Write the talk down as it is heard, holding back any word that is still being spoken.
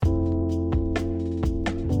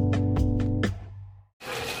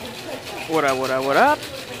What up, what up, what up?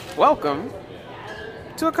 Welcome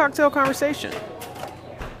to a cocktail conversation.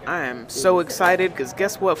 I am so excited because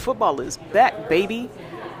guess what? Football is back, baby.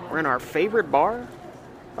 We're in our favorite bar,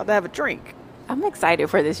 about to have a drink. I'm excited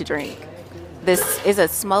for this drink. This is a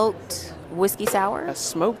smoked whiskey sour. A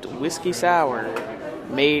smoked whiskey sour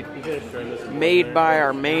made by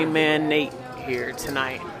our main man Nate here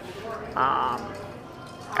tonight.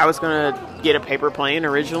 I was going to get a paper plane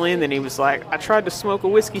originally, and then he was like, I tried to smoke a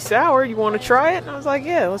whiskey sour. You want to try it? And I was like,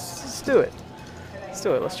 yeah, let's do it. Let's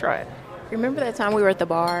do it. Let's try it. Remember that time we were at the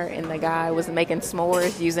bar and the guy was making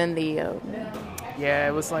s'mores using the... Yeah,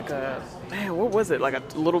 it was like a... Man, what was it? Like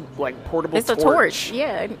a little, like, portable torch. It's a torch,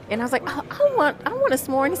 yeah. And I was like, I want a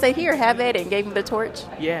s'more. And he said, here, have it, and gave him the torch.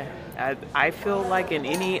 Yeah. I feel like in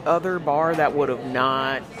any other bar that would have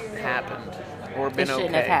not happened or been okay. It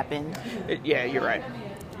shouldn't have happened. Yeah, you're right.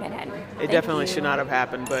 Manhattan. It definitely should not have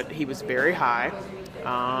happened, but he was very high,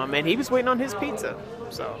 and he was waiting on his pizza.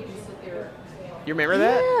 So, you remember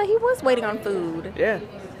that? Yeah, he was waiting on food. Yeah.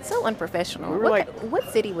 So unprofessional. We were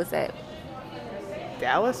what city was that?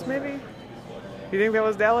 Dallas, maybe? You think that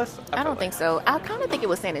was Dallas? I don't think so. I kind of think it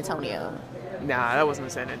was San Antonio. Nah, that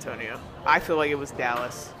wasn't San Antonio. I feel like it was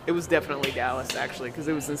Dallas. It was definitely Dallas, actually, because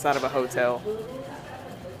it was inside of a hotel.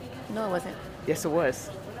 No, it wasn't. Yes, it was.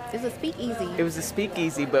 It was a speakeasy. It was a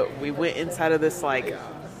speakeasy, but we went inside of this, like...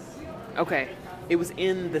 Okay, it was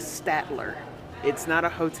in the Statler. It's not a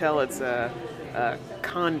hotel, it's a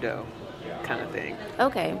condo kind of thing.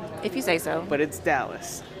 Okay, if you say so. But it's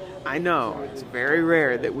Dallas. I know, it's very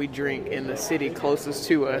rare that we drink in the city closest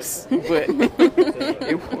to us, but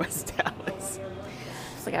it was Dallas.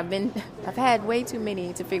 It's like I've had way too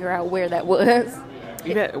many to figure out where that was.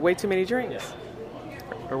 You've had way too many drinks?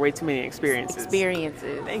 Or way too many experiences?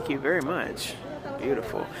 Experiences. Thank you very much.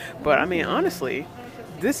 Beautiful. But, I mean, honestly,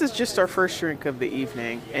 this is just our first drink of the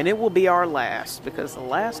evening, and it will be our last, because the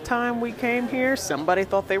last time we came here, somebody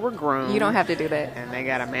thought they were grown. You don't have to do that. And they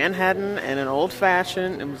got a Manhattan and an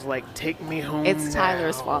old-fashioned, and was like, take me home It's now.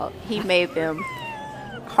 Tyler's fault. He made them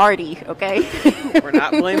hearty, okay? We're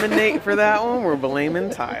not blaming Nate for that one. We're blaming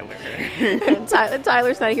Tyler.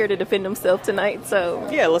 Tyler's not here to defend himself tonight, so...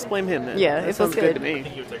 Yeah, let's blame him then. Yeah, that it sounds feels good to me.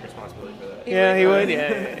 He would take responsibility for that. Yeah, he would.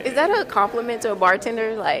 Yeah. Is that a compliment to a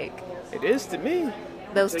bartender? Like, It is to me.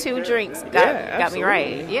 those two drinks got me absolutely.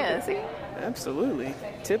 right. Yeah, see? Absolutely.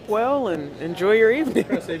 Tip well and enjoy your evening.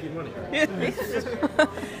 Try to save you money.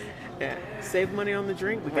 Yeah. Save money on the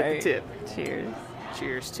drink, we get the tip. Cheers.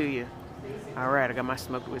 Cheers to you. All right, I got my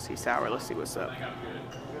smoked whiskey sour. Let's see what's up.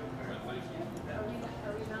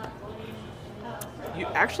 You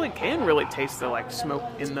actually can really taste the like smoke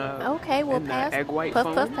in the Okay, well, in the pass. egg white puff,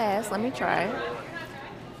 foam. puff, pass. Let me try.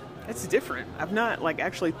 It's different. I've not like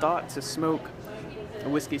actually thought to smoke a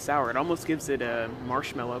whiskey sour. It almost gives it a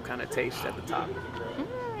marshmallow kind of taste at the top.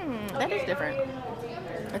 That is different.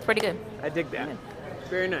 It's pretty good. I dig that.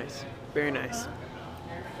 Very nice. Very nice.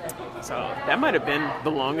 So that might have been the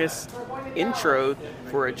longest intro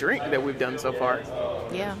for a drink that we've done so far.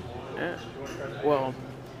 Yeah. Yeah. Well,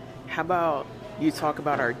 how about you talk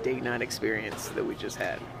about our date night experience that we just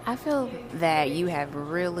had? I feel that you have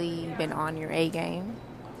really been on your A game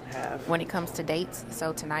when it comes to dates.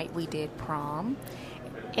 So tonight we did prom,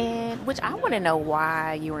 and which I want to know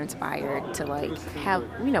why you were inspired to like have,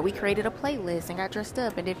 we created a playlist and got dressed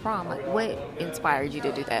up and did prom. Like, what inspired you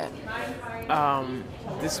to do that?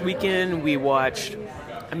 This weekend we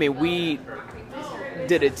we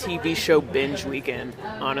did a TV show binge weekend,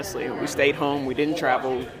 honestly. We stayed home, we didn't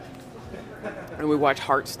travel, and we watched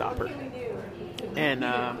Heartstopper. And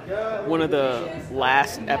one of the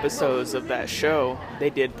last episodes of that show, they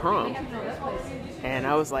did prom. And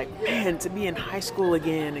I was like, man, to be in high school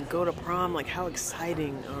again and go to prom, like how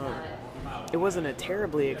exciting. It wasn't a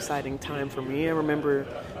terribly exciting time for me. I remember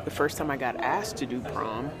the first time I got asked to do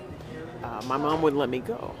prom, my mom wouldn't let me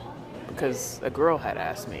go because a girl had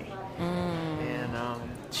asked me. And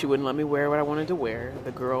she wouldn't let me wear what I wanted to wear.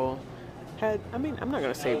 The girl had, I'm not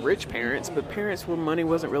going to say rich parents, but parents where money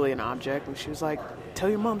wasn't really an object. And she was like, tell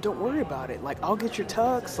your mom, don't worry about it. Like, I'll get your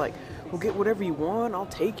tux. Like, we'll get whatever you want. I'll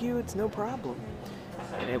take you. It's no problem.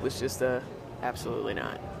 And it was just a absolutely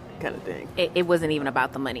not kind of thing. It wasn't even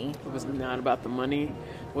about the money. It was not about the money.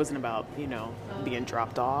 It wasn't about, being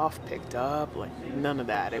dropped off, picked up. Like, none of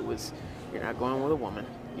that. It was, you're not going with a woman.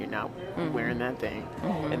 You're not wearing that thing.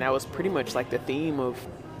 And that was pretty much like the theme of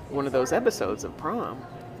one of those episodes of Prom.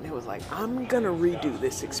 And it was like, I'm going to redo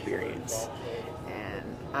this experience. And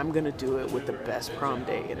I'm going to do it with the best prom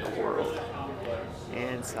day in the world.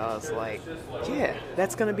 And so I was like, yeah,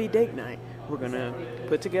 that's going to be date night. We're going to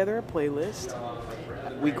put together a playlist.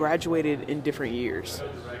 We graduated in different years.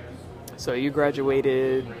 So you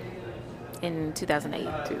graduated In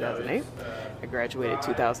 2008. 2008. I graduated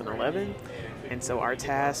 2011. And so our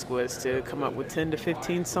task was to come up with 10 to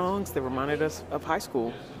 15 songs that reminded us of high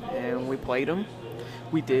school. And we played them.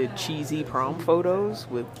 We did cheesy prom photos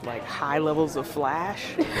with like high levels of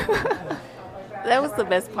flash. That was the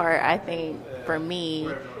best part, I think, for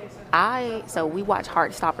me. So we watched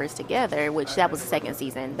Heartstoppers together, which that was the second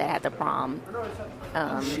season that had the prom.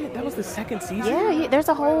 Oh shit, that was the second season? Yeah, there's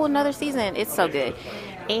a whole another season. It's so good.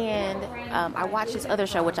 And I watched this other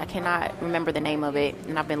show, which I cannot remember the name of it,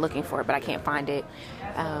 and I've been looking for it, but I can't find it.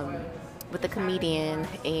 With a comedian,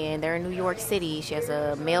 and they're in New York City. She has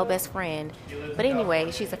a male best friend. But anyway,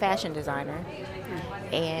 she's a fashion designer.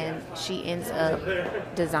 And she ends up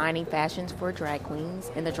designing fashions for drag queens.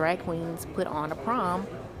 And the drag queens put on a prom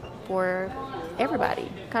for everybody.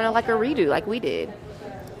 Kind of like a redo, like we did.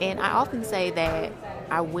 And I often say that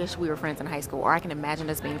I wish we were friends in high school, or I can imagine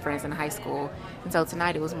us being friends in high school. And so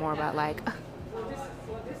tonight it was more about like,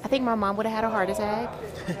 I think my mom would have had a heart attack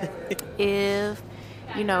if,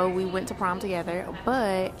 we went to prom together.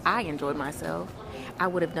 But I enjoyed myself. I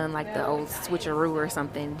would have done like the old switcheroo or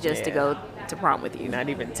something just to go to prom with you. Not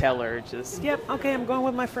even tell her, just, yep, okay, I'm going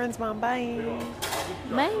with my friends, Mom, bye.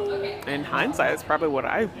 Bye. In hindsight, it's probably what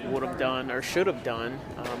I would have done or should have done.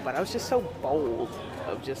 But I was just so bold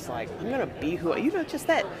of just like, I'm going to be who, just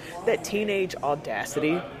that teenage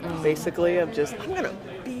audacity, basically, of just, I'm going to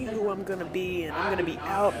be who I'm going to be, and I'm going to be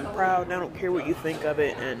out and proud, and I don't care what you think of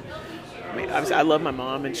it. And I mean, obviously, I love my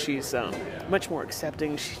mom, and she's much more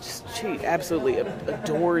accepting. She absolutely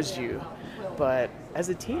adores you. But as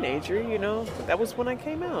a teenager, that was when I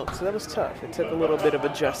came out, so that was tough. It took a little bit of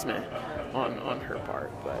adjustment on her part,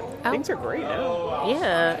 but things are great now.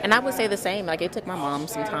 Yeah, and I would say the same. Like, it took my mom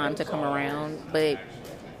some time to come around, but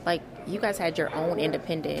like, you guys had your own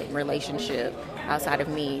independent relationship outside of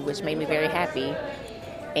me, which made me very happy.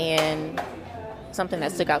 And something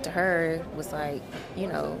that stuck out to her was like,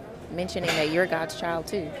 mentioning that you're God's child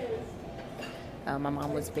too. My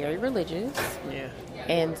mom was very religious. Yeah.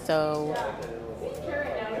 And so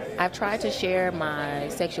I've tried to share my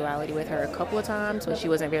sexuality with her a couple of times, but she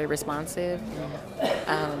wasn't very responsive.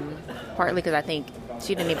 Partly because I think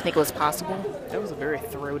she didn't even think it was possible. That was a very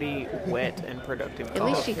throaty, wet, and productive At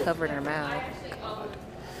least she covered her mouth,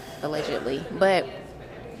 allegedly. But,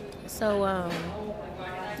 so,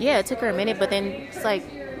 it took her a minute, but then it's like,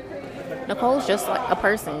 Nicole's just like a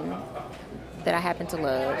person that I happen to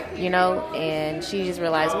love, and she just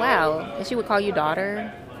realized, wow, and she would call you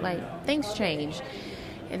daughter, like, things change.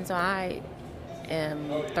 And so I am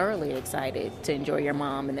thoroughly excited to enjoy your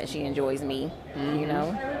mom and that she enjoys me,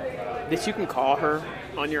 That you can call her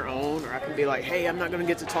on your own, or I can be like, hey, I'm not going to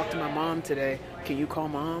get to talk to my mom today. Can you call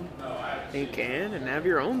mom? And you can, and have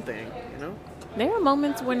your own thing, There are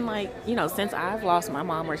moments when, like, since I've lost my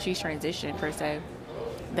mom or she's transitioned, per se,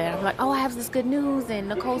 that I'm like, oh, I have this good news and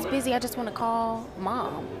Nicole's busy. I just want to call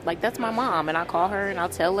mom. Like, that's my mom. And I'll call her and I'll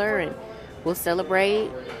tell her and we'll celebrate.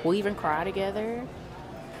 We'll even cry together.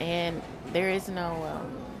 And there is no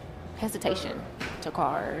hesitation to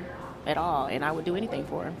call her at all. And I would do anything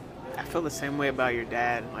for her. I feel the same way about your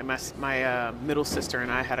dad. Like my middle sister and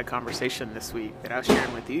I had a conversation this week that I was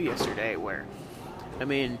sharing with you yesterday where,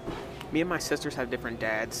 me and my sisters have different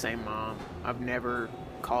dads, same mom. I've never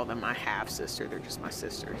call them my half-sister. They're just my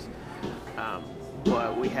sisters.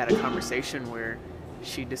 But we had a conversation where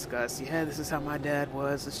she discussed, this is how my dad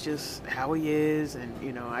was. It's just how he is.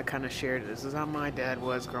 And, I kind of shared, this is how my dad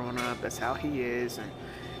was growing up. That's how he is.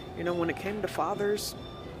 And, when it came to fathers,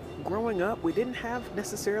 growing up, we didn't have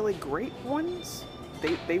necessarily great ones.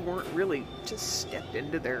 They weren't really just stepped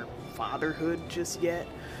into their fatherhood just yet.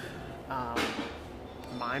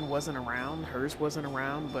 Mine wasn't around, hers wasn't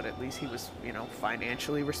around, but at least he was,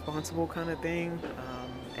 financially responsible kind of thing.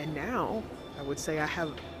 And now, I would say I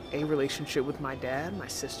have a relationship with my dad. My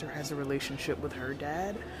sister has a relationship with her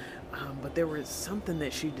dad. But there was something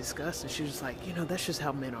that she discussed, and she was like, that's just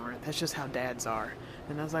how men are. That's just how dads are.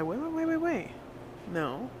 And I was like, wait.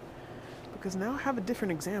 No. Because now I have a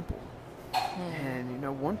different example. And,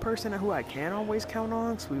 one person who I can always count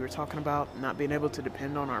on, because we were talking about not being able to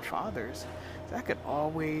depend on our fathers, I could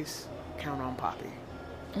always count on Poppy.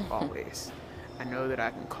 Always. I know that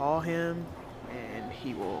I can call him, and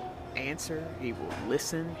he will answer, he will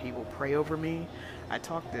listen, he will pray over me. I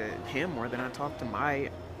talk to him more than I talk to my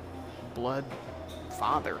blood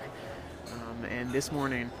father. And this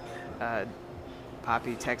morning,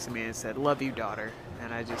 Poppy texted me and said, love you, daughter.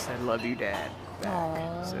 And I just said, love you, dad, back.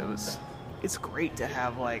 Aww. So it's great to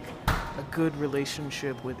have, like, a good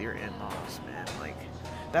relationship with your in-laws, man. Like,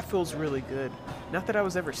 that feels really good. Not that I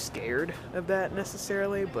was ever scared of that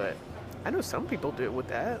necessarily, but I know some people do it with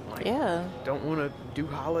that. Like, Yeah. don't want to do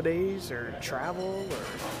holidays or travel,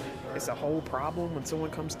 or it's a whole problem when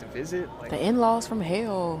someone comes to visit. Like, The in-laws from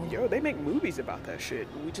hell. yo, they make movies about that shit.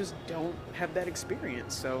 We just don't have that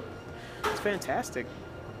experience, so it's fantastic.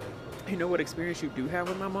 You know what experience you do have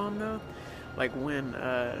with my mom, though? Like when,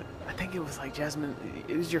 I think it was like, Jasmine,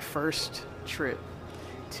 it was your first trip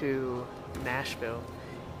to Nashville,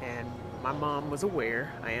 and my mom was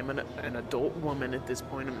aware. I am an adult woman at this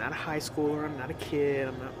point. I'm not a high schooler. I'm not a kid.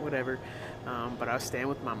 I'm not whatever. But I was staying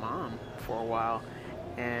with my mom for a while,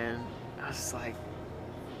 and I was like,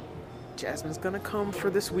 Jasmine's gonna come for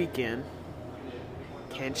this weekend.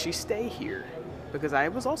 Can she stay here? Because I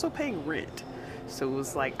was also paying rent. So it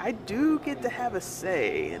was like, I do get to have a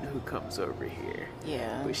say in who comes over here.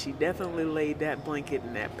 Yeah. But she definitely laid that blanket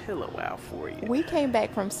and that pillow out for you. We came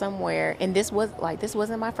back from somewhere, and this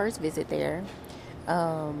wasn't my first visit there.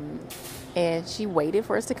 And she waited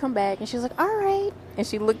for us to come back, and she was like, all right. And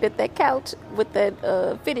she looked at that couch with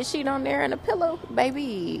that fitted sheet on there and a pillow.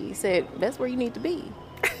 Baby said, that's where you need to be.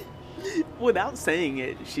 Without saying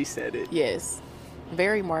it, she said it. Yes.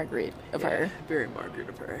 Very Margaret of her. Very Margaret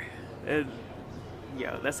of her. And,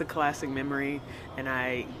 yo, that's a classic memory, and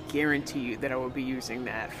I guarantee you that I will be using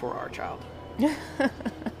that for our child.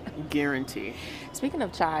 Guarantee. Speaking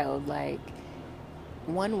of child, like,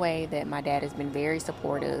 one way that my dad has been very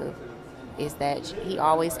supportive is that he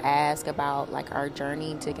always asks about, like, our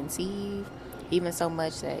journey to conceive, even so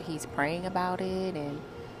much that he's praying about it and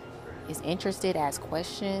is interested, asks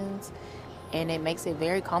questions, and it makes it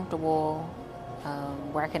very comfortable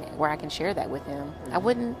where I can share that with him. I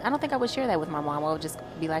don't think I would share that with my mom. I would just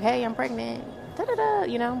be like, hey, I'm pregnant, da-da-da,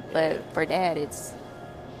 you know? But for Dad,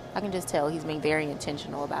 I can just tell he's being very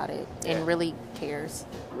intentional about it and really cares.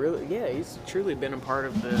 Really, yeah, he's truly been a part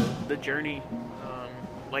of the journey,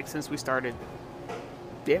 like, since we started.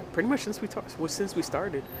 Yeah, pretty much since we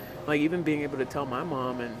started. Like, even being able to tell my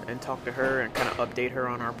mom and talk to her and kind of update her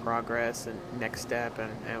on our progress and next step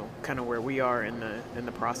and kind of where we are in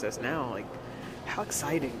the process now. Like, how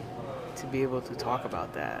exciting to be able to talk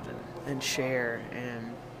about that and share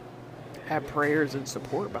and have prayers and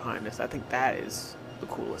support behind us. I think that is the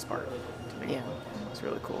coolest part to me. Yeah. It's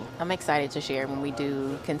really cool. I'm excited to share when we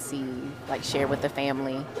do conceive, like share with the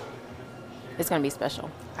family. It's going to be special.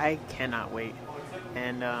 I cannot wait.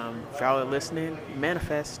 And if y'all are listening,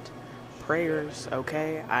 manifest prayers,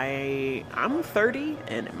 okay? I'm 30,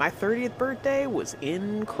 and my 30th birthday was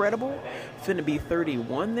incredible. Finna be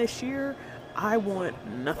 31 this year. I want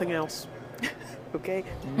nothing else. Okay?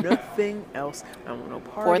 Nothing else. I want no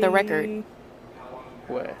party. For the record.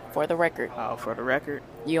 What? For the record. Oh, for the record?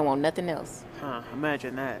 You don't want nothing else. Huh,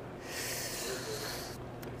 imagine that.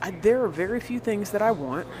 There are very few things that I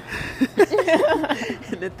want.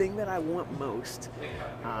 And the thing that I want most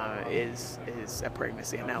is a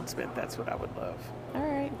pregnancy announcement. That's what I would love. All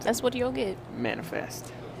right. That's what you'll get.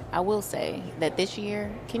 Manifest. I will say that this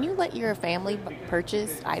year, can you let your family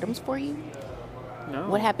purchase items for you? No.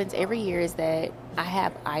 What happens every year is that I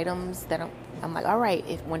have items that I'm like, all right,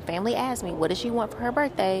 when family asks me, what does she want for her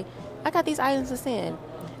birthday? I got these items to send.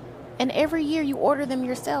 And every year you order them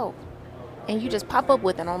yourself. And you just pop up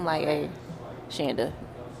with it. And I'm like, hey, Shanda,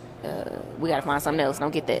 we got to find something else.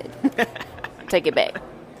 Don't get that. Take it back.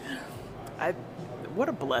 What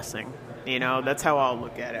a blessing. You know, that's how I'll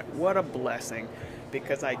look at it. What a blessing.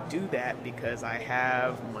 Because I do that because I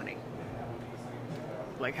have money.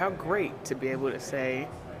 Like, how great to be able to say,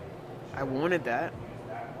 I wanted that,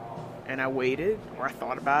 and I waited, or I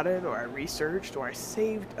thought about it, or I researched, or I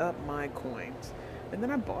saved up my coins, and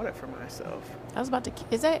then I bought it for myself. I was about to,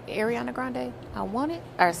 is that Ariana Grande? I want it,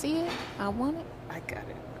 or I see it, I want it. I got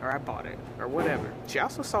it, or I bought it, or whatever. She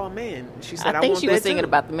also saw a man. She said, I think want she was that thinking too.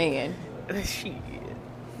 about the man. She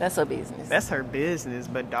That's her business. That's her business,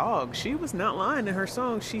 but dog, she was not lying in her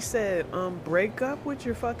song. She said, break up with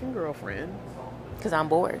your fucking girlfriend. Because I'm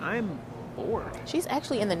bored. I'm bored. She's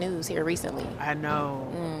actually in the news here recently. I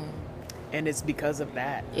know. And it's because of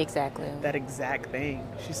that. Exactly. That exact thing.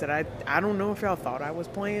 She said, I don't know if y'all thought I was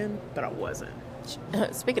playing, but I wasn't.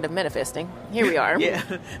 Speaking of manifesting, here we are. Yeah.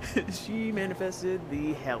 She manifested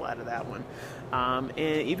the hell out of that one.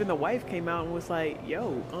 And even the wife came out and was like,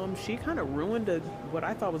 yo, she kind of ruined what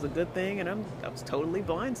I thought was a good thing, and I was totally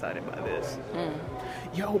blindsided by this.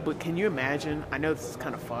 Yo, but can you imagine? I know this is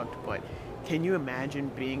kind of fucked, but can you imagine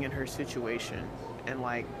being in her situation and,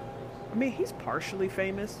 like, I mean, he's partially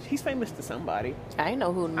famous. He's famous to somebody. I didn't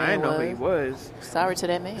know who the man I didn't know was. who he was. Sorry to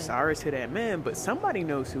that man. Sorry to that man, but somebody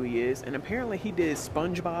knows who he is, and apparently he did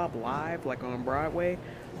SpongeBob live, like, on Broadway.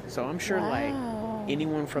 So I'm sure, like,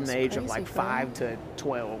 anyone from the age of, like, 5 to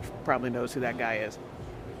 12 probably knows who that guy is.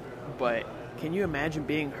 But can you imagine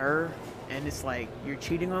being her? And it's like, you're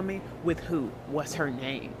cheating on me? With who? What's her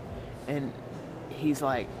name? And he's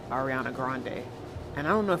like, Ariana Grande. And I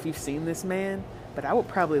don't know if you've seen this man, but I would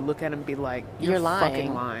probably look at him and be like, you're lying.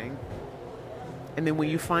 Fucking lying. And then when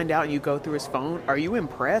you find out and you go through his phone, are you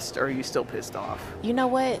impressed or are you still pissed off? You know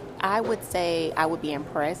what? I would say I would be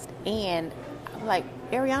impressed. And, like,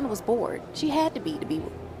 Ariana was bored. She had to be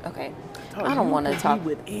okay. I don't want to talk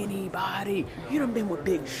with anybody. You done been with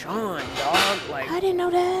Big Sean, dog. Like, I didn't know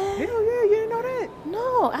that. Hell yeah, you didn't know that?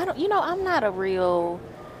 No, I don't. You know, I'm not a real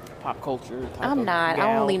pop culture type I'm of not. gal.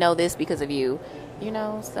 I only know this because of you. You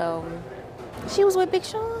know, so she was with Big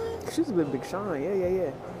Sean. She was with Big Sean.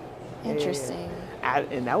 Yeah. Interesting. Yeah.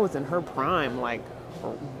 And that was in her prime, like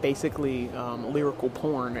basically lyrical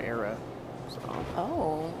porn era. So.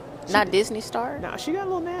 Oh, not Disney star? Nah, she got a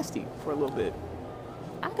little nasty for a little bit.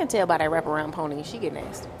 I can tell by that wraparound pony. She get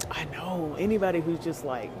nasty. I know. Anybody who's just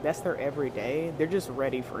like, that's their everyday, they're just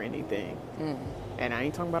ready for anything. And I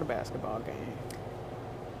ain't talking about a basketball game.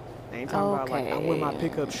 I ain't talking about like, I wear my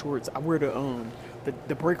pickup shorts. I wear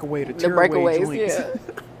the breakaway, the tearaway joints. Yeah.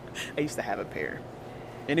 I used to have a pair.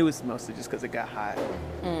 And it was mostly just because it got hot.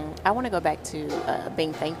 I want to go back to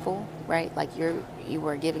being thankful, right? Like you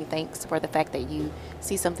were giving thanks for the fact that you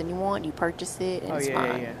see something you want, you purchase it, and it's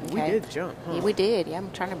fine. Yeah. Okay? We did jump, huh? Yeah, we did. Yeah,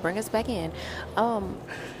 I'm trying to bring us back in.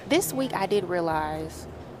 This week I did realize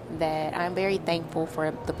that I'm very thankful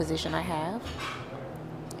for the position I have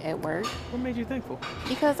at work. What made you thankful?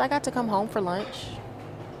 Because I got to come home for lunch.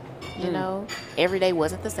 You know, every day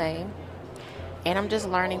wasn't the same. And I'm just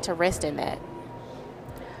learning to rest in that.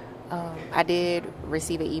 I did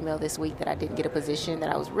receive an email this week that I didn't get a position that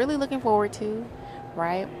I was really looking forward to,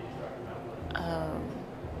 right?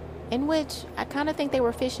 In which I kind of think they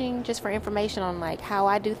were fishing just for information on like how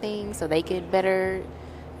I do things so they could better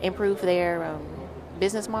improve their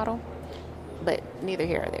business model. But neither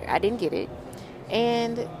here or there. I didn't get it.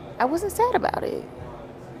 And I wasn't sad about it.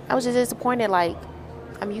 I was just disappointed. Like,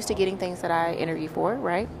 I'm used to getting things that I interview for,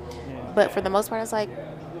 right? Yeah. But for the most part, I was like,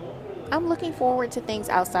 I'm looking forward to things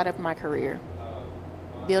outside of my career.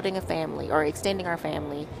 Building a family or extending our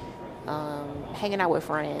family. Hanging out with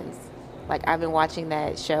friends. Like, I've been watching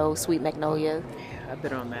that show, Sweet Magnolia. Yeah, I've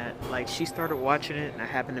been on that. Like, she started watching it, and I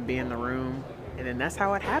happened to be in the room. And then that's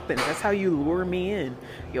how it happens. That's how you lure me in.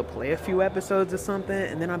 You'll play a few episodes of something,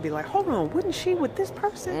 and then I'll be like, hold on, wasn't she with this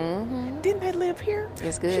person? Mm-hmm. Didn't they live here?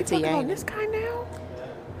 It's good to you. On this guy now?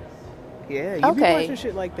 Yeah, you be watching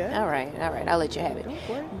shit like that. All right. I'll let you have it.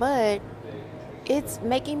 But it's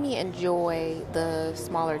making me enjoy the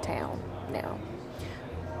smaller town now.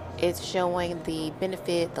 It's showing the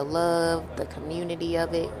benefit, the love, the community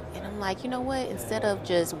of it. And I'm like, you know what? Instead of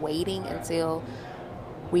just waiting until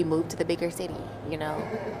we move to the bigger city, you know,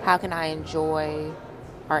 how can I enjoy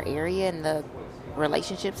our area and the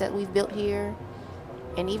relationships that we've built here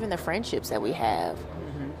and even the friendships that we have?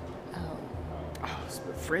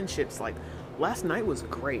 Friendships, like last night was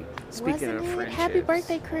great. Speaking of friendships, happy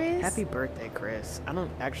birthday, Chris. Happy birthday, Chris. I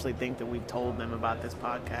don't actually think that we've told them about this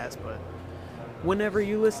podcast, but whenever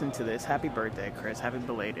you listen to this, happy birthday, Chris. Happy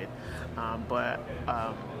belated.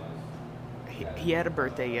 He had a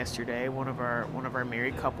birthday yesterday, one of our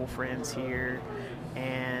married couple friends here,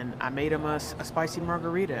 and I made him a spicy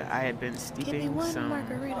margarita. I had been steeping Give me one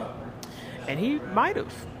margarita. And he might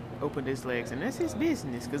have opened his legs, and that's his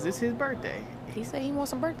business because it's his birthday. He said he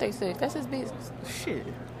wants some birthday sex. That's his business. Shit.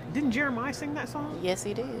 Didn't Jeremiah sing that song? Yes,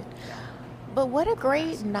 he did. But what a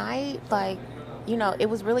great night. Like, you know, it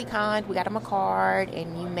was really kind. We got him a card,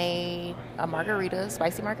 and you made a margarita,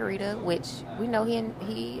 spicy margarita, which we know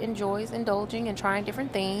he enjoys indulging and trying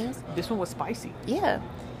different things. This one was spicy. Yeah.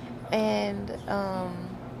 And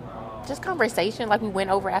just conversation. Like, we went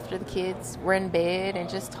over after the kids were in bed and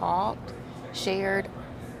just talked, shared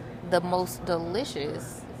the most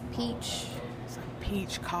delicious peach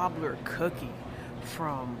cobbler cookie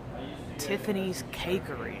from Tiffany's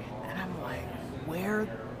Cakery. And I'm like, where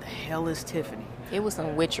the hell is Tiffany? It was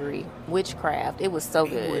some witchcraft. It was so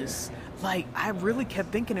good. It was like, I really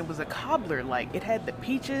kept thinking it was a cobbler. Like, it had the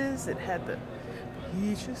peaches, it had the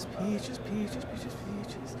peaches.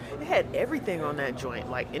 It had everything on that joint.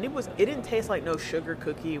 Like, and it didn't taste like no sugar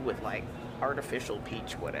cookie with like artificial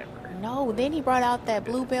peach whatever. No, then he brought out that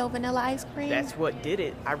Bluebell vanilla ice cream. That's what did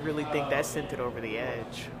it. I really think that sent it over the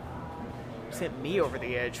edge. Sent me over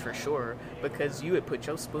the edge for sure, because you had put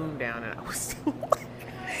your spoon down and I was still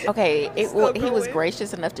okay, he was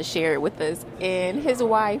gracious enough to share it with us, and his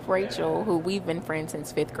wife Rachel, who we've been friends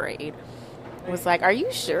since 5th grade, was like, are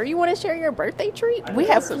you sure you want to share your birthday treat? We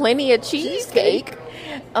have plenty of cheesecake.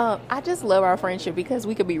 I just love our friendship because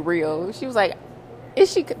we could be real. She was like, And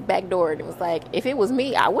she backdoored and was like, if it was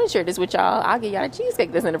me, I wouldn't share this with y'all. I'll get y'all a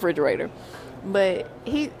cheesecake that's in the refrigerator. But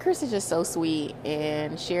Chris is just so sweet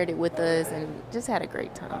and shared it with us and just had a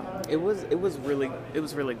great time. It was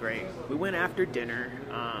really great. We went after dinner,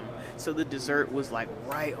 so the dessert was like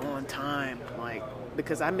right on time. Like,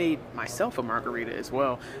 because I made myself a margarita as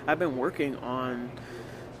well. I've been working on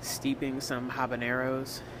steeping some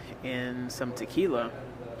habaneros in some tequila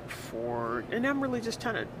and I'm really just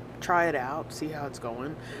trying to try it out, see how it's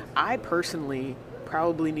going. I personally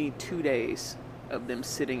probably need 2 days of them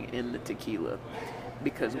sitting in the tequila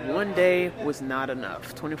because one day was not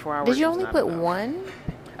enough. 24 hours. Did you only put enough. One?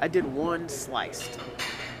 I did one sliced,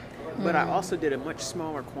 but I also did a much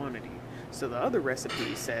smaller quantity. So the other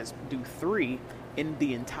recipe says do 3 in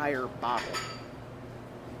the entire bottle.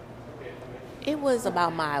 It was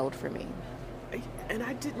about mild for me. And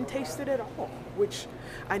I didn't taste it at all, which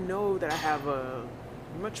I know that I have a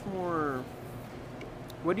much more,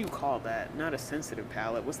 what do you call that? Not a sensitive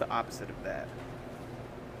palate. What's the opposite of that?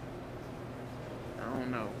 I don't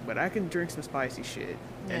know, but I can drink some spicy shit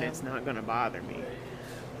and it's not going to bother me.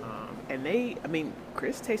 And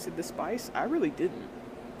Chris tasted the spice. I really didn't.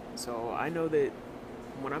 So I know that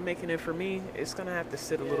when I'm making it for me, it's going to have to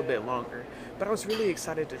sit a little bit longer. But I was really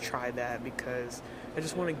excited to try that because I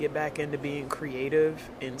just want to get back into being creative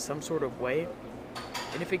in some sort of way.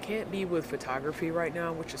 And if it can't be with photography right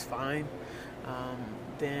now, which is fine,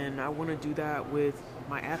 then I want to do that with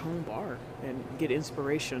my at-home bar and get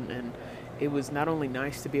inspiration. And it was not only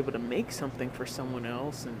nice to be able to make something for someone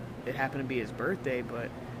else, and it happened to be his birthday, but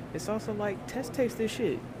it's also like, taste this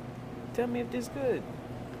shit. Tell me if this good,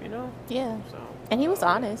 you know? Yeah. So, and he was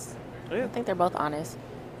honest. yeah. I think they're both honest.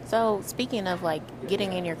 So speaking of like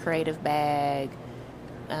getting in your creative bag,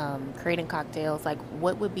 creating cocktails, like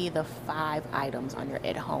what would be the 5 items on your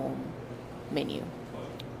at-home menu?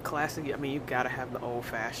 Classic, you gotta have the old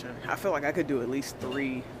fashioned. I feel like I could do at least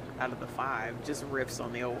 3 out of the 5, just riffs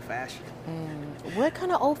on the old fashioned. What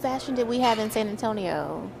kind of old fashioned did we have in San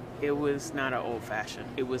Antonio? It was not an old fashioned.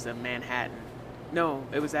 It was a Manhattan. No,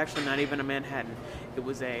 it was actually not even a Manhattan. It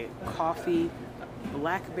was a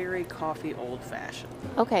blackberry coffee old fashioned.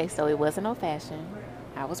 Okay, so it wasn't old fashioned.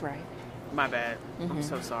 I was right. My bad. I'm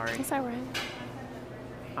so sorry. It's all right.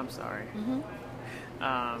 I'm sorry.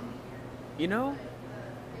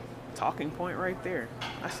 Talking point right there.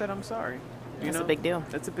 I said I'm sorry. That's a big deal.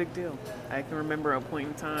 That's a big deal. I can remember a point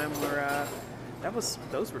in time where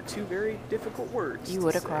those were 2 very difficult words. You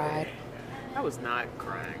would have cried. I was not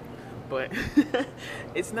crying, but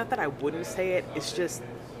it's not that I wouldn't say it. It's just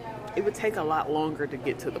it would take a lot longer to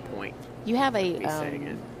get to the point. You have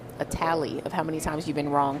saying a tally of how many times you've been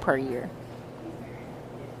wrong per year.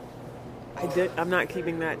 I'm not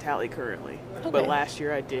keeping that tally currently, but last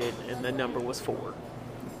year I did, and the number was 4.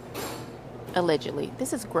 Allegedly.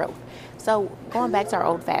 This is growth. So going back to our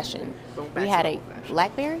old fashioned, we had a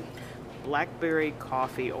blackberry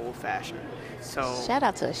coffee old fashioned. So shout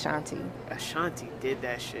out to Ashanti. Ashanti did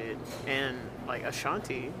that shit, and like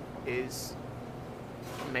Ashanti is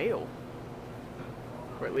male,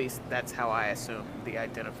 or at least that's how I assume the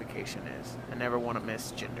identification is. I never want to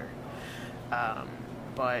misgender,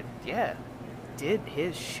 but yeah, did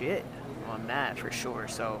his shit on that for sure.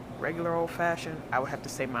 So regular old fashioned, I would have to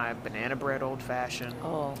say my banana bread old fashioned.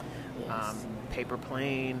 Oh, yes. Paper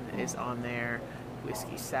plain is on there.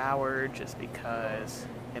 Whiskey sour, just because.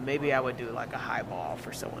 And maybe I would do like a highball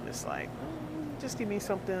for someone that's like, just give me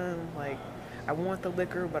something like, I want the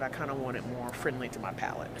liquor, but I kind of want it more friendly to my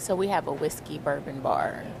palate. So we have a whiskey bourbon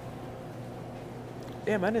bar.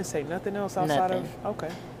 Damn, I didn't say nothing else outside of.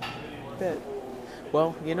 Okay. Bet.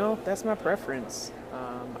 Well, that's my preference.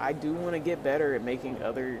 I do want to get better at making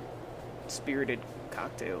other spirited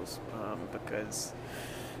cocktails because,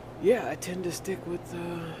 yeah, I tend to stick with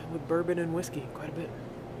bourbon and whiskey quite a bit.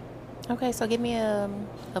 Okay, so give me a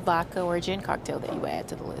vodka or a gin cocktail that you add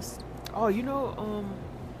to the list. Oh,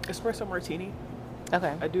 espresso martini.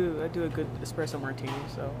 Okay. I do a good espresso martini,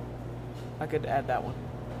 so I could add that one.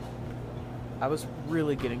 I was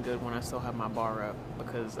really getting good when I still had my bar up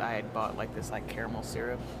because I had bought like this like caramel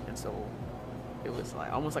syrup, and so it was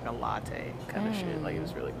like almost like a latte kind of shit. Like it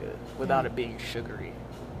was really good without it being sugary,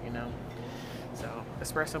 So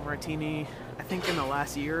espresso martini, I think in the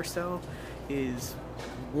last year or so, is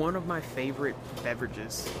one of my favorite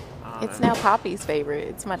beverages. It's now Poppy's favorite.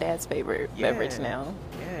 It's my dad's favorite beverage now.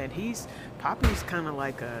 Yeah, and Poppy's kind of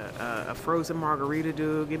like a frozen margarita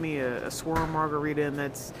dude. Give me a swirl margarita, and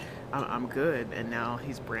I'm good. And now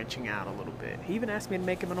he's branching out a little bit. He even asked me to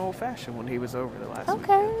make him an old fashioned when he was over the last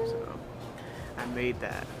weekend. So I made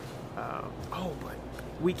that. But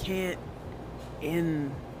we can't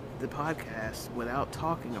end the podcast without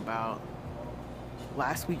talking about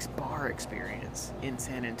last week's bar experience in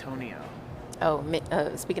San Antonio. Oh,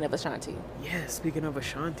 speaking of Ashanti. Yeah, speaking of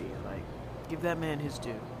Ashanti, like, give that man his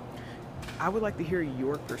due. I would like to hear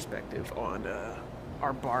your perspective on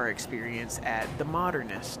our bar experience at the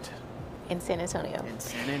Modernist In San Antonio.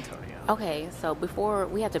 Okay, so before,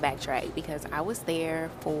 we have to backtrack because I was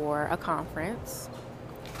there for a conference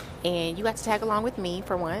and you got to tag along with me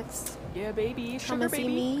for once. Yeah, baby. Come and see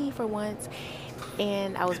me for once.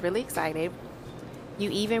 And I was really excited. You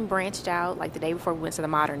even branched out, like the day before we went to the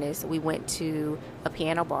Modernist, we went to a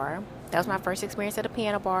piano bar. That was my first experience at a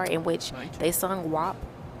piano bar in which they sung WAP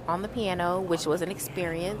on the piano, which was an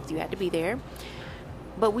experience. You had to be there.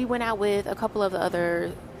 But we went out with a couple of the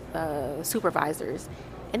other supervisors,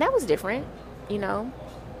 and that was different, you know.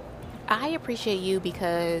 I appreciate you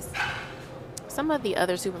because some of the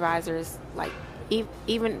other supervisors, like,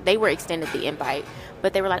 even they were extended the invite,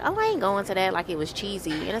 but they were like, oh, I ain't going to that, like it was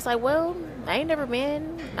cheesy. And it's like, well, I ain't never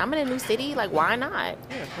been. I'm in a new city, like, why not?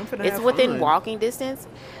 Yeah, it's within walking distance.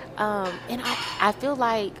 And I feel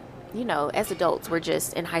like, you know, as adults, we're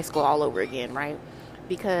just in high school all over again, right?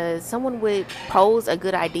 Because someone would pose a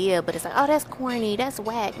good idea, but it's like, oh, that's corny, that's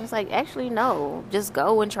whack. And it's like, actually, no, just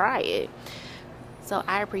go and try it. So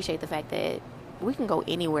I appreciate the fact that we can go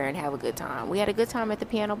anywhere and have a good time. We had a good time at the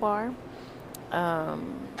piano bar.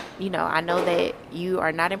 You know, I know that you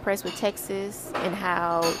are not impressed with Texas and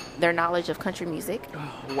how their knowledge of country music.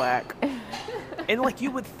 Oh, whack. And, like,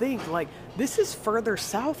 you would think, like, this is further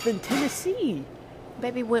south than Tennessee.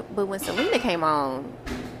 Baby, but when Selena came on.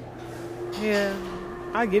 Yeah,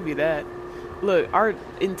 I'll give you that. Look,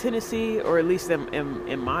 in Tennessee, or at least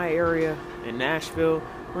in my area, in Nashville,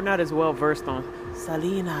 we're not as well versed on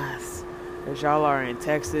Salinas as y'all are in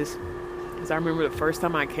Texas. Because I remember the first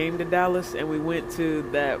time I came to Dallas and we went to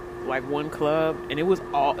that, like, one club, and it was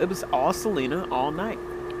all Selena all night.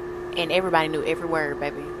 And everybody knew every word,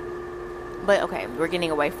 baby. But okay, we're getting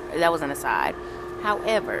away that was an aside.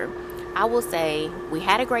 However, I will say we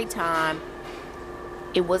had a great time.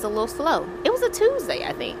 It was a little slow. It was a Tuesday,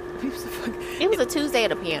 I think. It was a Tuesday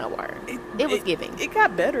at a piano bar. It was giving. It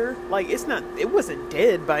got better. Like, it wasn't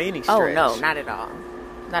dead by any stretch. Oh, no, not at all.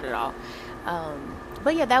 Not at all.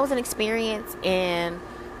 But yeah, that was an experience, and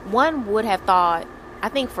one would have thought, I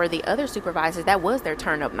think for the other supervisors, that was their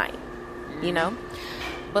turn-up night, you know?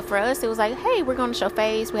 But for us, it was like, hey, we're going to show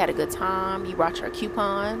face. We had a good time. You brought your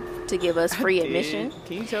coupon to give us free admission.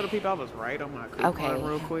 Can you tell the people I was right on my coupon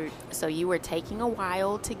real quick? So you were taking a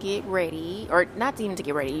while to get ready, or not even to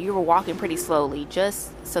get ready. You were walking pretty slowly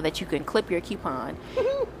just so that you can clip your coupon.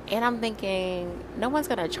 And I'm thinking, no one's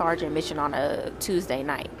going to charge admission on a Tuesday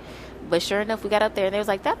night. But sure enough, we got up there, and they was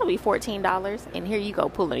like, that'll be $14. And here you go,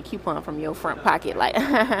 pulling a coupon from your front pocket. Like,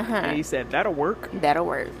 and he said, that'll work. That'll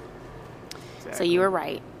work. Exactly. So you were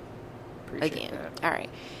right. Appreciate again. That. All right.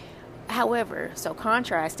 However, so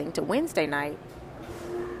contrasting to Wednesday night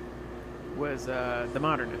was the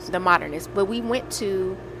Modernist. The Modernist. But we went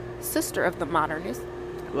to Sister of the Modernist,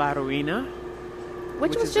 La Ruina.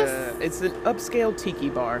 Which was just... it's an upscale tiki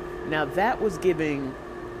bar. Now, that was giving...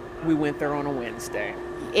 We went there on a Wednesday.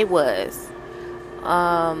 It was.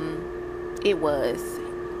 It was.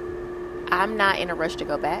 I'm not in a rush to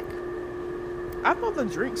go back. I thought the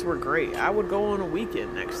drinks were great. I would go on a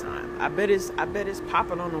weekend next time. I bet it's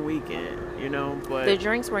popping on a weekend, you know, but... The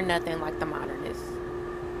drinks were nothing like the Modernist.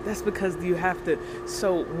 That's because you have to...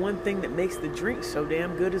 So, one thing that makes the drinks so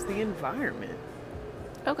damn good is the environment.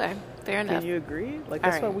 Okay, fair enough. Can you agree? Like,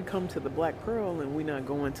 that's why we come to the Black Pearl and we're not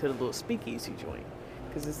going to the little speakeasy joint.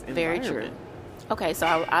 Because it's environment. Very true. Okay, so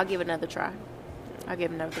I'll give it another try.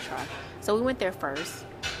 So we went there first,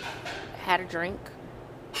 had a drink,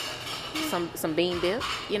 some bean dip,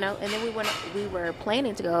 you know, and then we were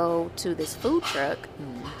planning to go to this food truck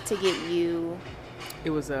to get you. It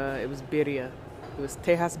was birria. It was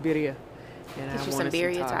Tejas birria. And I wanted some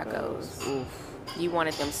birria tacos. Oof. You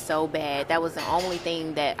wanted them so bad. That was the only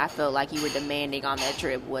thing that I felt like you were demanding on that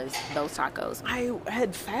trip was those tacos. I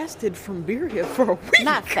had fasted from birria for a week.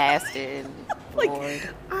 Not fasted. Like, Lord.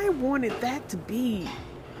 I wanted that to be...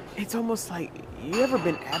 It's almost like, you ever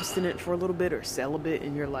been abstinent for a little bit or celibate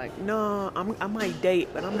and you're like, no, I might date,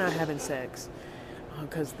 but I'm not having sex.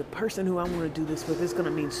 Because the person who I want to do this with is going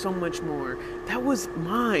to mean so much more. That was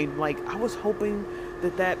mine. Like, I was hoping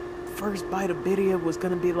that first bite of birria was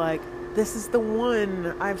going to be like, this is the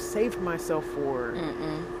one I've saved myself for.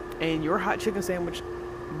 And your hot chicken sandwich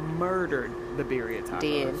murdered the birria tacos.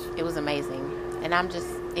 Did. It was amazing. And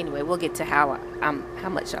anyway, we'll get to how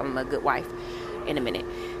much I'm a good wife in a minute.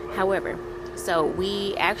 However, So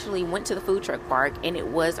we actually went to the food truck park, and it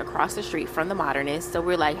was across the street from the Modernist. So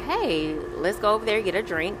we're like, hey, let's go over there, get a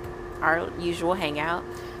drink, our usual hangout.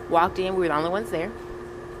 Walked in, we were the only ones there.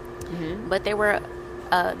 Mm-hmm. But there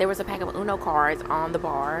was a pack of Uno cards on the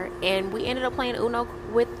bar, and we ended up playing Uno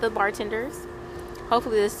with the bartenders.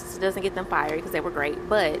 Hopefully this doesn't get them fired because they were great,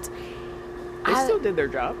 but they still did their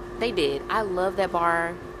job. They did. I love that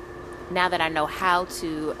bar now that I know how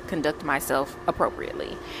to conduct myself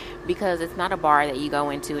appropriately, because it's not a bar that you go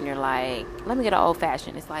into and you're like, let me get an old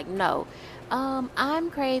fashioned. It's like, no,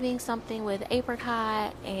 I'm craving something with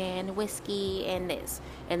apricot and whiskey and this,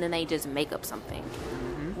 and then they just make up something,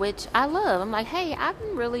 which I love. I'm like, hey, I've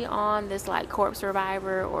been really on this like Corpse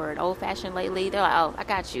Survivor or an old fashioned lately. They're like, oh, I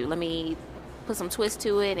got you. Let me put some twist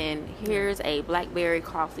to it, and here's a blackberry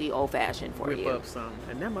coffee old fashioned for you. Whip up some,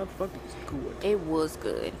 and that motherfucker was good. It was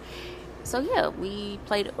good. So yeah, we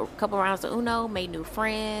played a couple rounds of Uno, made new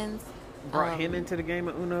friends. Brought him into the game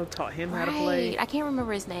of Uno, taught him how to play. I can't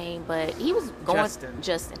remember his name, but he was going.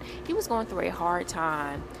 Justin. He was going through a hard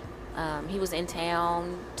time. He was in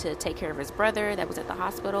town to take care of his brother that was at the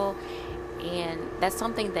hospital, and that's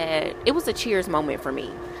something that it was a cheers moment for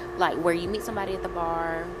me, like where you meet somebody at the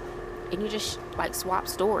bar, and you just like swap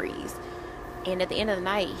stories. And at the end of the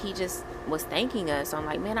night, he just was thanking us. I'm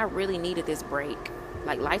like, man, I really needed this break.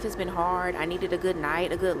 Like, life has been hard. I needed a good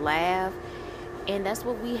night, a good laugh. And that's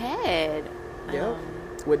what we had. Yep.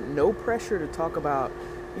 With no pressure to talk about,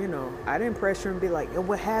 I didn't pressure him and be like, yo,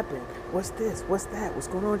 what happened? What's this? What's that? What's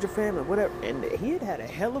going on with your family? Whatever. And he had a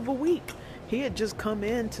hell of a week. He had just come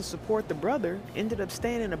in to support the brother, ended up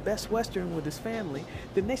staying in a Best Western with his family.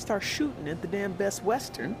 Then they start shooting at the damn Best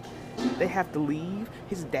Western. They have to leave.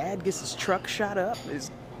 His dad gets his truck shot up. His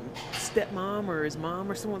stepmom or his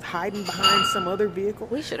mom or someone's hiding behind some other vehicle.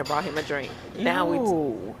 We should have brought him a drink. He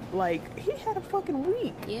had a fucking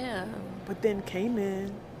week. Yeah. But then came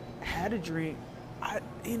in, had a drink.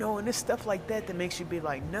 And it's stuff like that makes you be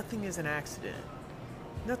like, nothing is an accident.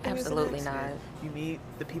 Nothing Absolutely is an accident. not. You meet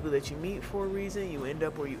the people that you meet for a reason. You end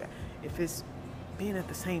up where you. If it's being at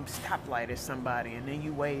the same stoplight as somebody and then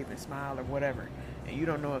you wave and smile or whatever, and you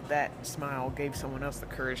don't know if that smile gave someone else the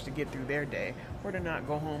courage to get through their day or to not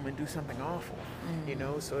go home and do something awful,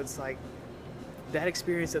 So it's like that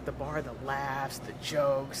experience at the bar, the laughs, the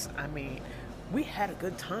jokes. I mean, we had a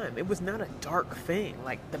good time. It was not a dark thing.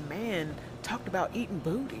 Like, the man talked about eating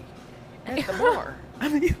booty at the bar. I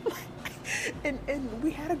mean, and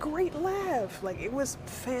we had a great laugh. Like, it was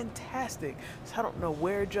fantastic. So I don't know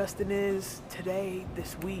where Justin is today,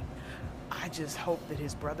 this week. I just hope that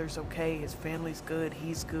his brother's okay, his family's good,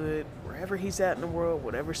 he's good, wherever he's at in the world,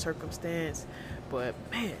 whatever circumstance. But,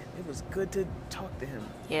 man, it was good to talk to him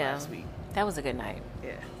last week. That was a good night.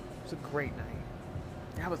 Yeah, it was a great night.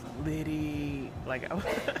 I was litty. Like,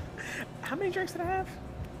 how many drinks did I have?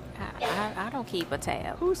 I don't keep a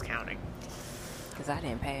tab. Who's counting? Because I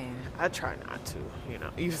didn't pay. I try not to,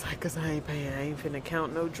 He was like, because I ain't paying. I ain't finna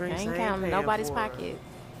count no drinks. I ain't counting nobody's for. pocket.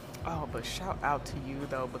 Oh, but shout out to you,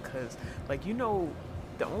 though, because, like,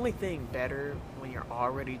 the only thing better when you're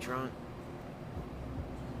already drunk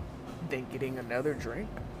than getting another drink.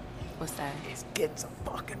 What's that? Is getting some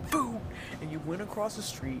fucking food. And you went across the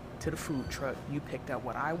street to the food truck. You picked out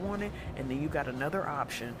what I wanted, and then you got another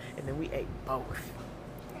option, and then we ate both.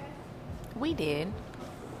 We did.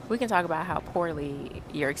 We can talk about how poorly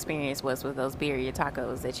your experience was with those birria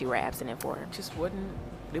tacos that you were abstinent for.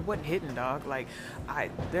 It wasn't hitting, dog. Like,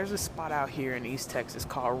 there's a spot out here in East Texas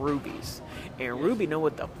called Ruby's, and Ruby know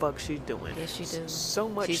what the fuck she's doing. Yes, she do. So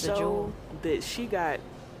much she's so that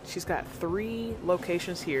she's got 3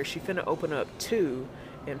 locations here. She finna open up 2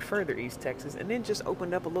 in further East Texas, and then just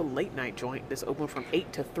opened up a little late night joint that's open from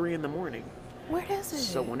 8 to 3 in the morning. Where is it?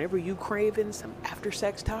 So whenever you craving some after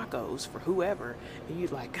sex tacos for whoever, and you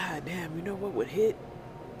like, God damn, you know what would hit?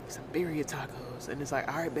 Some birria tacos. And it's like,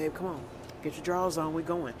 all right, babe, come on. Get your drawers on, we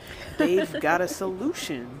going. They've got a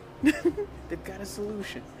solution. They've got a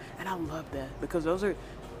solution. And I love that because those are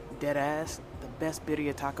dead ass the best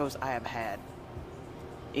birria tacos I have had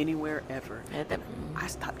anywhere ever. And I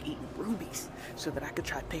stopped eating Ruby's so that I could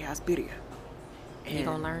try Tejas birria. You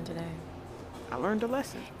gonna learn today? I learned a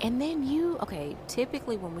lesson. And then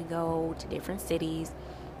typically when we go to different cities,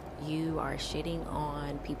 you are shitting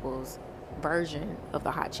on people's version of the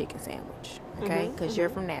hot chicken sandwich, okay? Because you're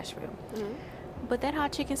from Nashville. But that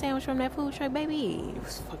hot chicken sandwich from that food truck, baby, it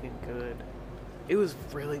was fucking good. It was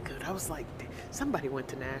really good. I was like, somebody went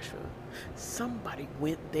to Nashville. Somebody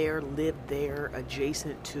went there, lived there,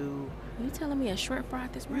 adjacent to. You telling me a shrimp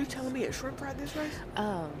fried this rice? You telling me a shrimp fried this rice?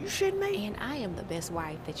 You shitting me? And I am the best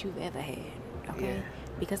wife that you've ever had, okay? Yeah.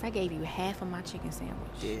 Because I gave you half of my chicken sandwich.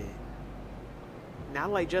 Yeah.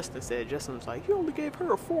 Not like Justin said. Justin was like, you only gave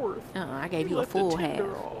her a fourth. I gave you a full half.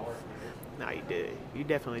 No, you did. You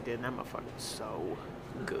definitely did. And that motherfucker's so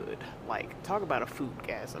good. Like, talk about a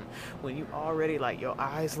foodgasm. When you already, like, your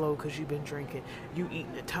eyes low because you've been drinking, you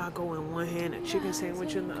eating a taco in one hand, a chicken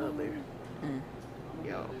sandwich in the other.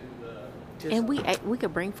 Yo. And we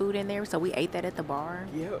could bring food in there, so we ate that at the bar.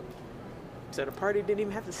 Yep. So the party didn't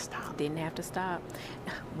even have to stop. Didn't have to stop.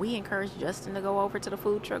 We encouraged Justin to go over to the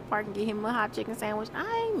food truck park and get him a hot chicken sandwich.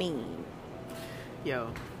 I mean, yo,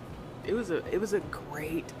 it was a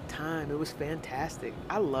great time. It was fantastic.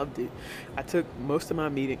 I loved it. I took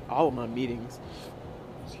all of my meetings,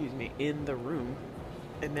 in the room,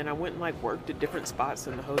 and then I went and like worked at different spots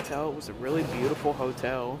in the hotel. It was a really beautiful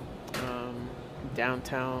hotel,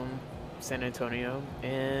 downtown San Antonio,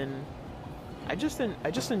 and I just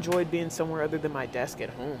enjoyed being somewhere other than my desk at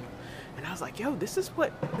home. And I was like, yo, this is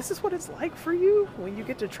what it's like for you when you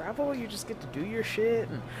get to travel. You just get to do your shit,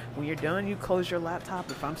 and when you're done, you close your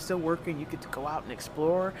laptop. If I'm still working, you get to go out and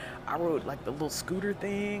explore. I rode like the little scooter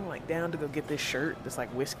thing, like down to go get this like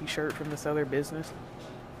whiskey shirt from this other business.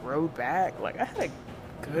 Rode back, like I had a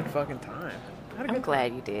good fucking time. I'm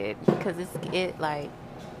glad you did, because it like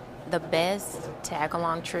the best tag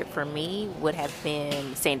along trip for me would have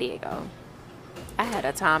been San Diego. I had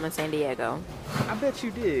a time in San Diego. I bet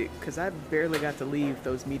you did, because I barely got to leave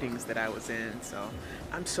those meetings that I was in. So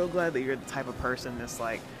I'm so glad that you're the type of person that's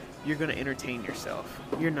like, you're going to entertain yourself.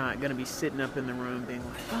 You're not going to be sitting up in the room being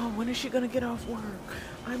like, oh, when is she going to get off work?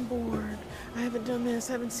 I'm bored. I haven't done this.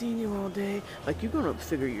 I haven't seen you all day. Like, you're going to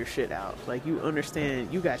figure your shit out. Like, you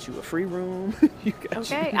understand, you got you a free room.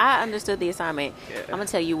 I understood the assignment. Yeah. I'm going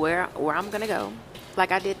to tell you where I'm going to go.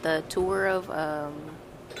 Like, I did the tour of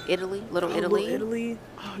Italy, Little Italy.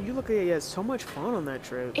 Oh, you look at it. You had so much fun on that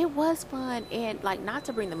trip. It was fun, and like, not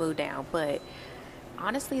to bring the mood down, but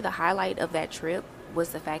honestly, the highlight of that trip was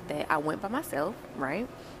the fact that I went by myself, right?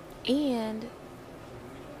 And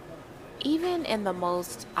even in the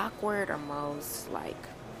most awkward or most like,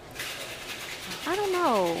 I don't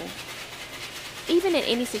know, even in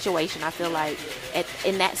any situation, I feel like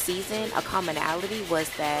in that season, a commonality was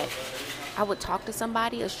that I would talk to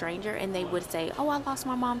somebody, a stranger, and they would say, oh, I lost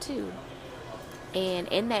my mom too. And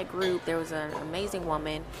in that group, there was an amazing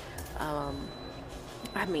woman.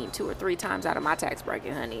 2 or 3 times out of my tax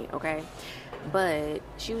bracket, honey, okay? But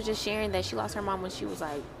she was just sharing that she lost her mom when she was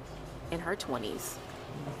like in her 20s.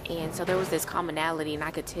 And so there was this commonality, and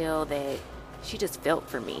I could tell that she just felt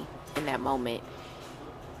for me in that moment.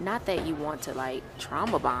 Not that you want to like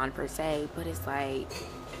trauma bond per se, but it's like,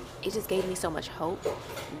 it just gave me so much hope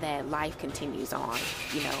that life continues on,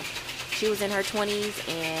 you know. She was in her 20s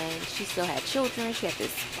and she still had children. She had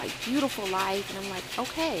this like beautiful life, and I'm like,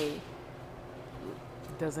 okay.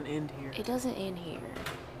 It doesn't end here. It doesn't end here.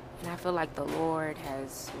 And I feel like the Lord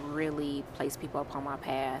has really placed people upon my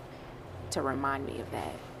path to remind me of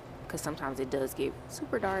that. Because sometimes it does get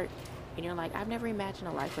super dark, and you're like, I've never imagined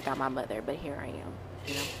a life without my mother, but here I am,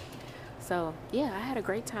 you know. So, yeah, I had a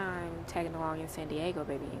great time tagging along in San Diego,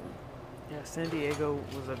 baby. Yeah, San Diego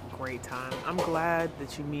was a great time. I'm glad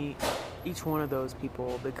that you meet each one of those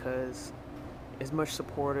people, because as much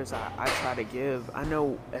support as I try to give, I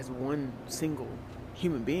know as one single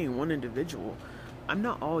human being, one individual, I'm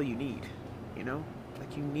not all you need, you know?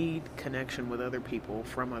 Like, you need connection with other people,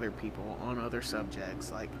 from other people, on other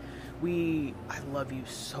subjects. Like, I love you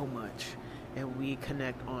so much, and we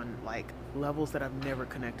connect on, like, levels that I've never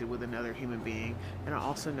connected with another human being. And I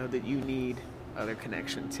also know that you need other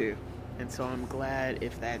connection, too. And so I'm glad,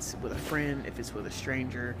 if that's with a friend, if it's with a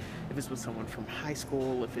stranger, if it's with someone from high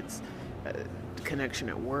school, if it's a connection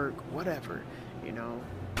at work, whatever, you know,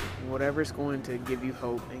 whatever's going to give you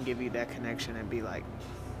hope and give you that connection and be like,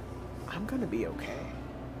 I'm going to be okay.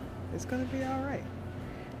 It's going to be all right.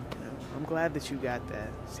 You know, I'm glad that you got that.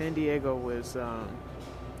 San Diego was,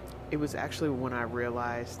 it was actually when I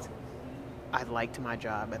realized I liked my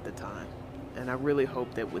job at the time. And I really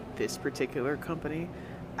hope that with this particular company,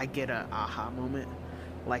 I get a aha moment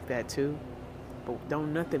like that too. But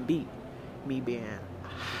don't nothing beat me being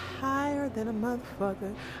higher than a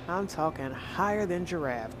motherfucker. I'm talking higher than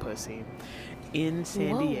giraffe pussy in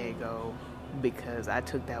San Diego, because I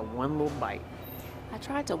took that one little bite. I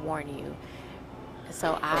tried to warn you.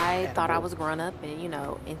 So I thought I was grown up, and you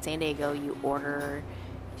know, in San Diego you order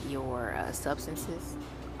your substances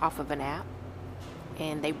off of an app,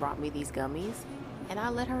 and they brought me these gummies, and I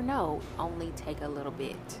let her know, only take a little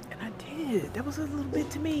bit. And I did. That was a little bit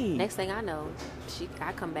to me. Next thing I know,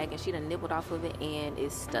 I come back and she done nibbled off of it and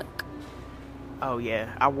it's stuck. Oh yeah,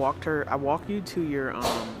 I walked you to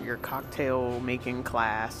your cocktail making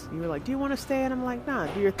class. You were like, "Do you want to stay?" And I'm like, "Nah,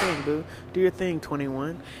 do your thing, boo. Do your thing,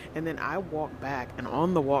 21." And then I walked back, and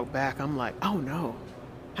on the walk back, I'm like, "Oh no,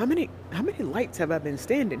 how many lights have I been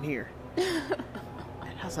standing here?" And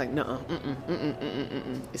I was like, "No,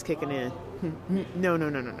 it's kicking in.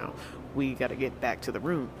 No. We got to get back to the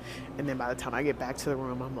room." And then by the time I get back to the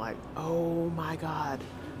room, I'm like, "Oh my God,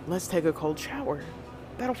 let's take a cold shower.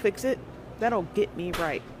 That'll fix it. That'll get me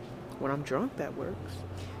right. When I'm drunk, that works."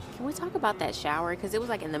 Can we talk about that shower? Because it was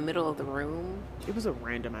like in the middle of the room. It was a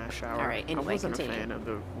random ass shower. All right, anyway, I wasn't continue. a fan of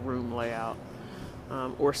the room layout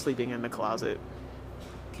or sleeping in the closet.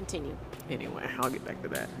 Continue. Anyway, I'll get back to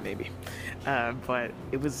that maybe. But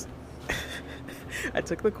it was. I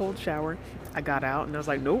took the cold shower. I got out and I was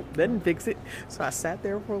like, nope, that didn't fix it. So I sat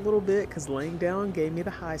there for a little bit because laying down gave me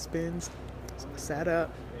the high spins. So I sat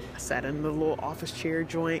up. I sat in the little office chair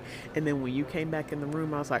joint, and then when you came back in the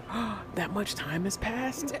room, I was like, "Oh, that much time has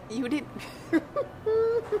passed." You didn't.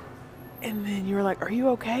 And then you were like, "Are you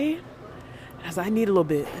okay?" And I was like, "I need a little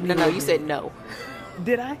bit." No, you said no.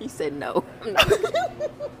 Did I? You said no.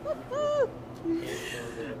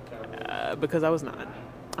 Because I was not.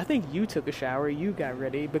 I think you took a shower, you got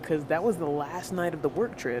ready, because that was the last night of the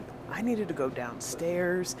work trip. I needed to go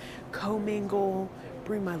downstairs, commingle,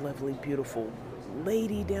 bring my lovely, beautiful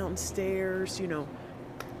lady downstairs. You know,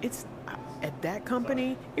 it's at that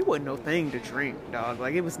company, it wasn't no thing to drink, dog.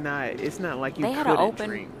 Like it's not like you They had couldn't an open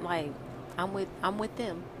drink. like I'm with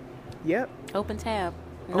them. Yep. Open tab.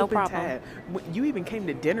 No Open problem. tab. You even came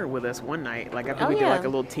to dinner with us one night, like after we did yeah. like a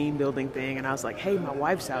little team building thing, and I was like, "Hey, my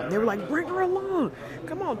wife's out," and they were like, "Bring her along.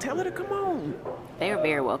 Come on, tell her to come on. They were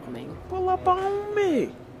very welcoming. Pull up on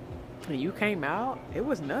me." And you came out, it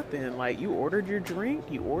was nothing. Like, you ordered your drink,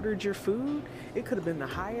 you ordered your food. It could have been the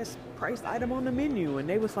highest priced item on the menu, and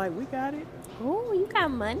they was like, "We got it." Oh, you got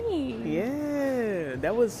money. Yeah,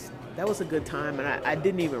 that was a good time, and I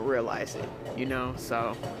didn't even realize it, you know.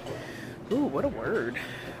 So, ooh, what a word!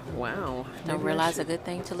 Wow. Don't realize a good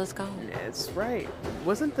thing till it's gone. That's right.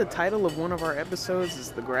 Wasn't the title of one of our episodes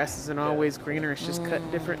is "The Grass Isn't Always Greener, It's Just Cut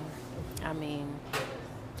Different"? I mean,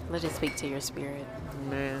 let it speak to your spirit.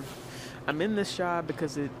 Man, I'm in this job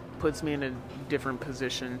because it puts me in a different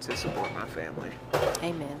position to support my family.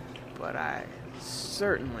 Amen. But I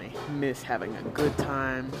certainly miss having a good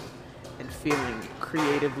time and feeling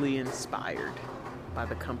creatively inspired by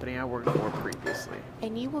the company I worked for previously.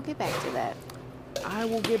 And you will get back to that. I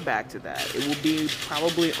will get back to that. It will be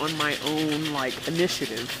probably on my own, like,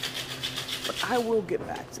 initiative. But I will get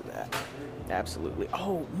back to that. Absolutely.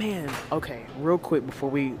 Oh, man. Okay, real quick before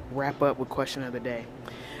we wrap up with question of the day.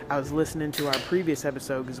 I was listening to our previous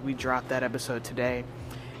episode because we dropped that episode today.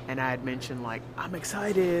 And I had mentioned, like, I'm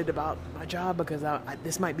excited about my job because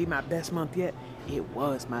this might be my best month yet. It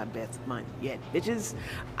was my best month yet, bitches.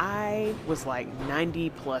 I was like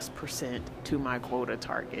 90+% to my quota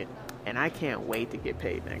target. And I can't wait to get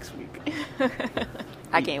paid next week.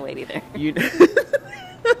 I can't wait either.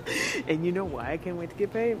 And you know why I can't wait to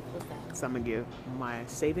get paid? Because I'm going to give my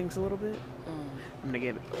savings a little bit. I'm going to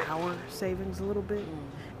give our savings a little bit.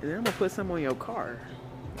 And then I'm going to put some on your car.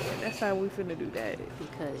 And that's how we finna do that.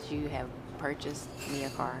 Because you have purchased me a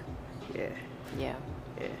car. Yeah. Yeah.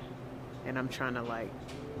 Yeah. And I'm trying to, like,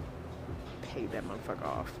 pay that motherfucker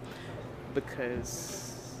off.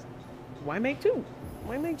 Because why make two?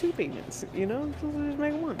 Why make two payments? You know? Just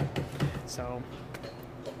make one. So,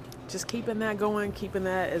 just keeping that going, keeping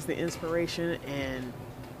that as the inspiration. And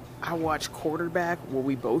I watched Quarterback. Well,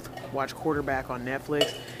 we both watched Quarterback on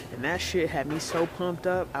Netflix. And that shit had me so pumped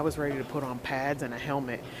up. I was ready to put on pads and a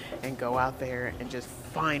helmet and go out there and just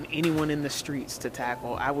find anyone in the streets to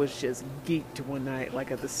tackle. I was just geeked one night,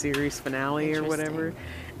 like at the series finale or whatever.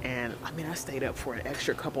 And I mean, I stayed up for an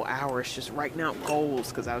extra couple hours just writing out goals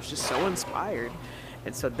because I was just so inspired.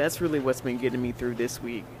 And so that's really what's been getting me through this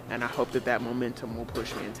week. And I hope that that momentum will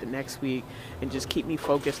push me into next week and just keep me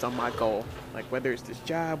focused on my goal. Like whether it's this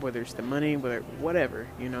job, whether it's the money, whatever,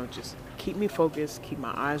 you know, just keep me focused, keep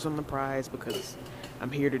my eyes on the prize because I'm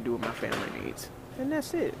here to do what my family needs. And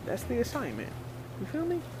that's it. That's the assignment. You feel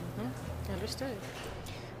me? Mm-hmm. Understood.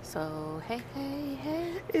 So, hey.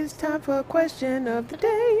 It's time for a question of the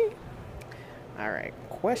day. All right.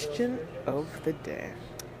 Question of the day.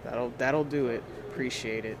 That'll do it.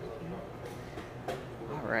 Appreciate it.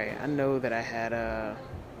 All right. I know that I had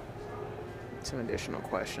some additional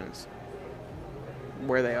questions.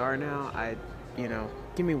 Where they are now,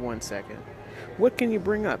 give me 1 second. What can you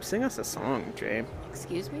bring up? Sing us a song, Jay.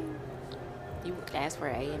 Excuse me? You asked for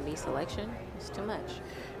A and B selection? It's too much.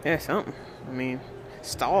 Yeah, something. I mean,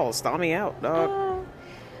 stall me out, dog.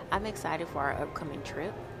 I'm excited for our upcoming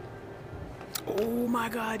trip. Oh my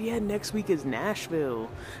God, yeah, next week is Nashville.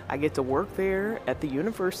 I get to work there at the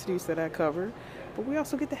universities that I cover, but we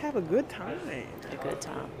also get to have a good time. A good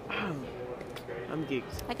time. I'm geeked.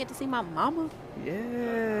 I get to see my mama.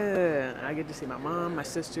 Yeah, I get to see my mom, my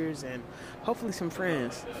sisters, and hopefully some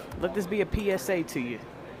friends. Let this be a PSA to you,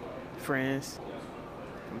 friends.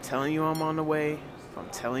 I'm telling you I'm on the way. I'm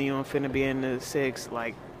telling you I'm finna be in the 6.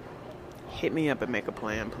 Like, hit me up and make a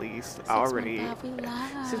plan, please.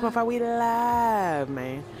 615 we live,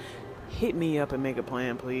 man. Hit me up and make a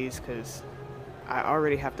plan, please, because I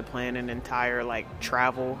already have to plan an entire, like,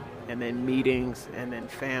 travel and then meetings and then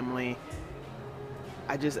family.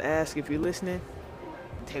 I just ask if you're listening,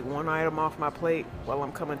 take one item off my plate while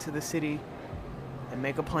I'm coming to the city and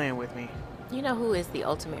make a plan with me. You know who is the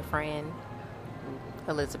ultimate friend?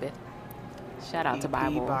 Elizabeth. Shout out to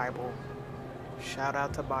Bible. Shout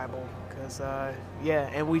out to Bible. Because, yeah,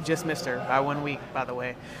 and we just missed her by 1 week, by the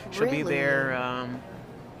way. She'll be there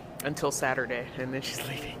until Saturday, and then she's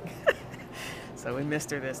leaving. So we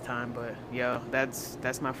missed her this time, but, yo,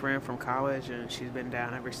 that's my friend from college, and she's been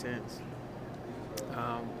down ever since.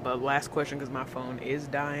 But last question, because my phone is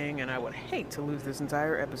dying, and I would hate to lose this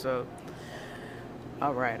entire episode.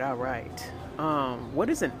 All right. What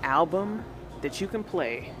is an album that you can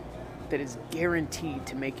play that is guaranteed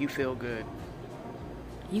to make you feel good?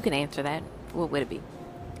 You can answer that. What would it be?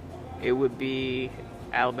 It would be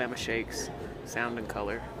Alabama Shakes, Sound and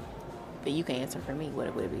Color. But you can answer for me.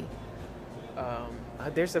 What would it be?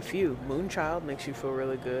 There's a few. Moonchild makes you feel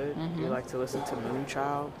really good. You like to listen to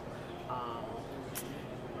Moonchild.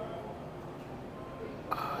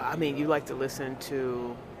 You like to listen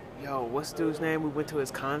to, what's dude's name? We went to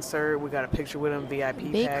his concert. We got a picture with him,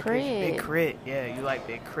 VIP Big package. Crit. Big Crit. Yeah, you like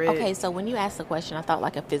Big Crit. Okay, so when you asked the question, I thought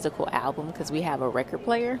like a physical album because we have a record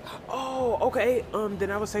player. Oh, okay.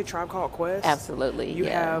 Then I would say Tribe Called Quest. Absolutely. You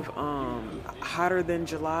have Hotter Than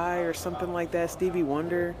July or something like that, Stevie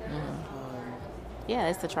Wonder. Yeah,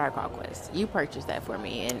 it's the Tribe Called Quest. You purchased that for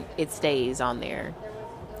me, and it stays on there.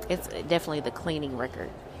 It's definitely the cleaning record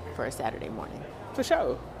for a Saturday morning. For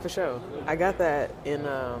sure. I got that in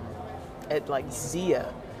at like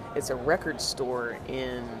Zia. It's a record store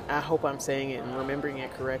in, I hope I'm saying it and remembering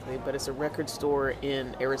it correctly, but it's a record store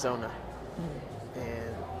in Arizona.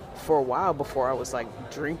 And for a while before I was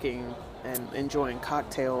like drinking and enjoying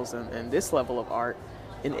cocktails and this level of art,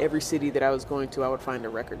 in every city that I was going to, I would find a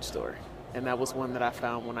record store. And that was one that I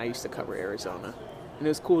found when I used to cover Arizona. And it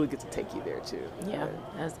was cool to get to take you there too. Yeah,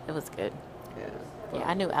 it was good. Yeah,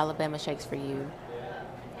 I knew Alabama Shakes for You.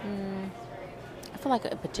 I feel like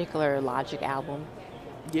a particular Logic album.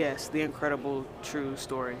 Yes, The Incredible True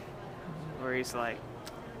Story, where he's like,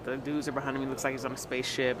 the dudes are behind him. He looks like he's on a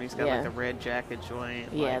spaceship, and he's got like the red jacket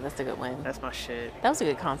joint. Yeah, like, that's a good one. That's my shit. That was a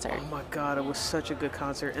good concert. Oh my God, it was such a good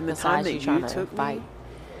concert. And the Besides time that you took fight. me,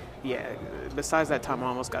 yeah. Besides that time, I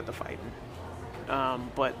almost got to fighting.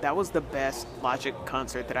 But that was the best Logic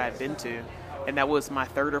concert that I had been to, and that was my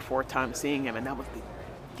 3rd or 4th time seeing him, and that was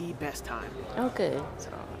the best time. Oh, good. So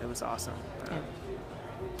it was awesome. Yeah.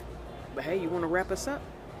 But hey, you want to wrap us up?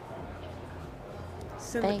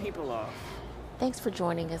 Send the people off. Thanks for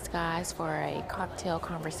joining us, guys, for a cocktail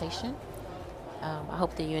conversation. I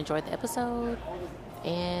hope that you enjoyed the episode.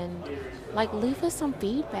 And, leave us some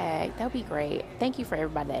feedback. That would be great. Thank you for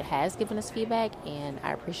everybody that has given us feedback, and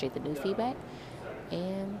I appreciate the new feedback.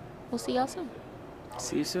 And we'll see y'all soon.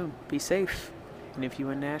 See you soon. Be safe. And if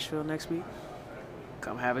you're in Nashville next week,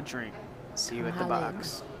 come have a drink. See you at the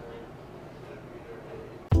box.